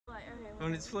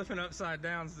When it's flipping upside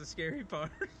down is the scary part.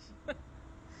 I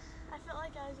felt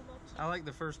like I was about to. I like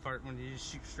the first part when you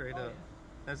just shoot straight up.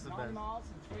 Yeah. That's the 9 best. miles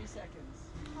in 3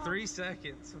 seconds. 3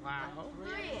 seconds. Wow.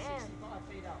 365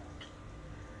 feet up.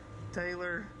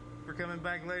 Taylor, we're coming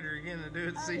back later again to do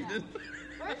it this evening.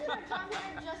 Where's our time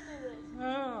to just do this?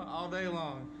 Oh, all day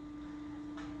long.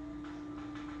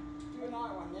 Do a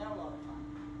night one, they're a lot of fun.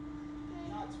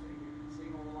 Night's pretty good,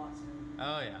 seeing all the lights and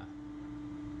Oh yeah.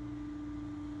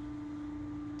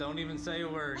 Don't even say a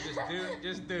word. Just do it.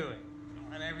 Just do it.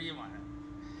 Whenever you want it.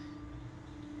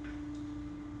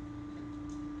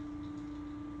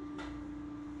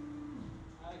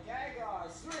 Okay,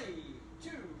 guys, 3, 2,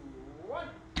 1.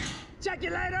 Check you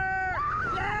later!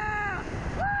 Yeah!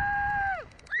 Woo!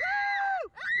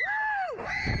 Woo! Woo!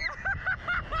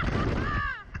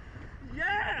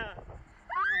 Yeah!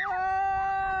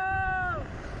 Oh!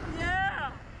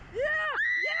 Yeah! Yeah!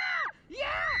 Yeah!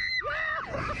 Yeah!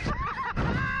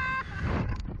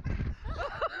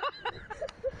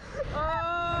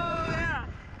 Oh yeah!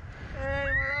 Hey,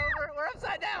 we're over. We're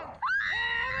upside down.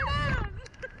 Yeah, we're down.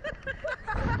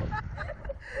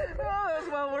 Oh, that was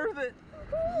well worth it.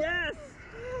 Yes!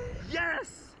 Yes!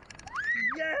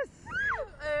 Yes!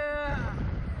 Yeah!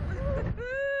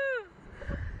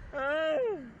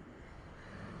 Oh.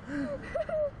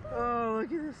 Oh,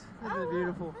 look at this. This is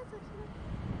beautiful.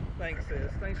 Thanks,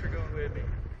 sis. Thanks for going with me.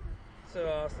 So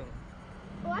awesome.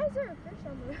 Why is there a fish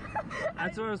on there?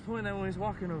 That's what I was pointing at when he was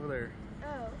walking over there.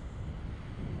 Oh.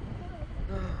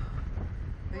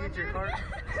 You get your cart.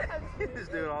 You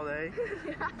just do it all day.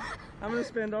 Yeah. I'm gonna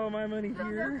spend all my money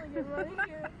here. Definitely get money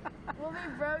here. We'll be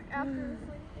broke after the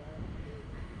slingshot.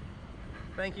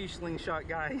 Thank you, SlingShot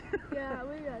guy. Yeah,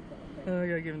 we got that. I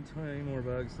gotta give him 20 more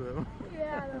bucks though.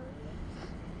 Yeah. That was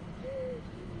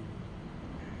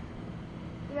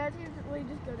Imagine if we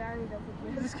just go down and don't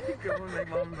forget. Just keep going, make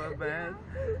mom and bub mad.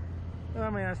 I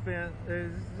mean, I spent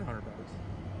it was $100 bucks.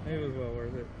 It was well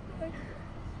worth it.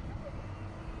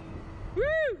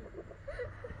 Woo!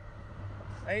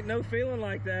 Ain't no feeling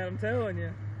like that, I'm telling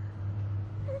you.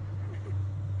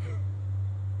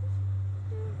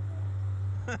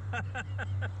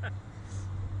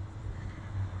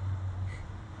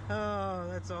 Oh,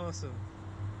 that's awesome.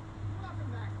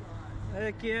 Welcome back, guys.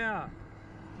 Heck yeah.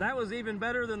 That was even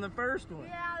better than the first one.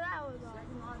 Yeah, that was awesome.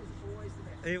 Second line is always the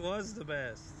best. It was the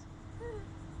best.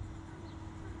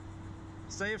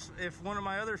 Say if one of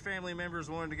my other family members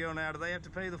wanted to go now, do they have to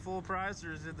pay the full price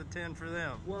or is it the 10 for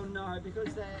them? Well, no,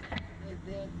 because they're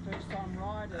first time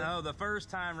riders. Oh, the first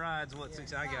time rides what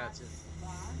Yeah. I got you. But,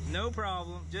 No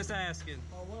problem, just asking.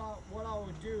 well, what I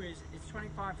would do is, it's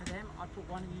 25 for them. I'd put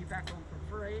one of you back on for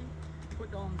free,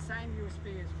 put on the same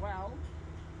USB as well,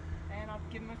 and I'd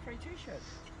give them a free t-shirt.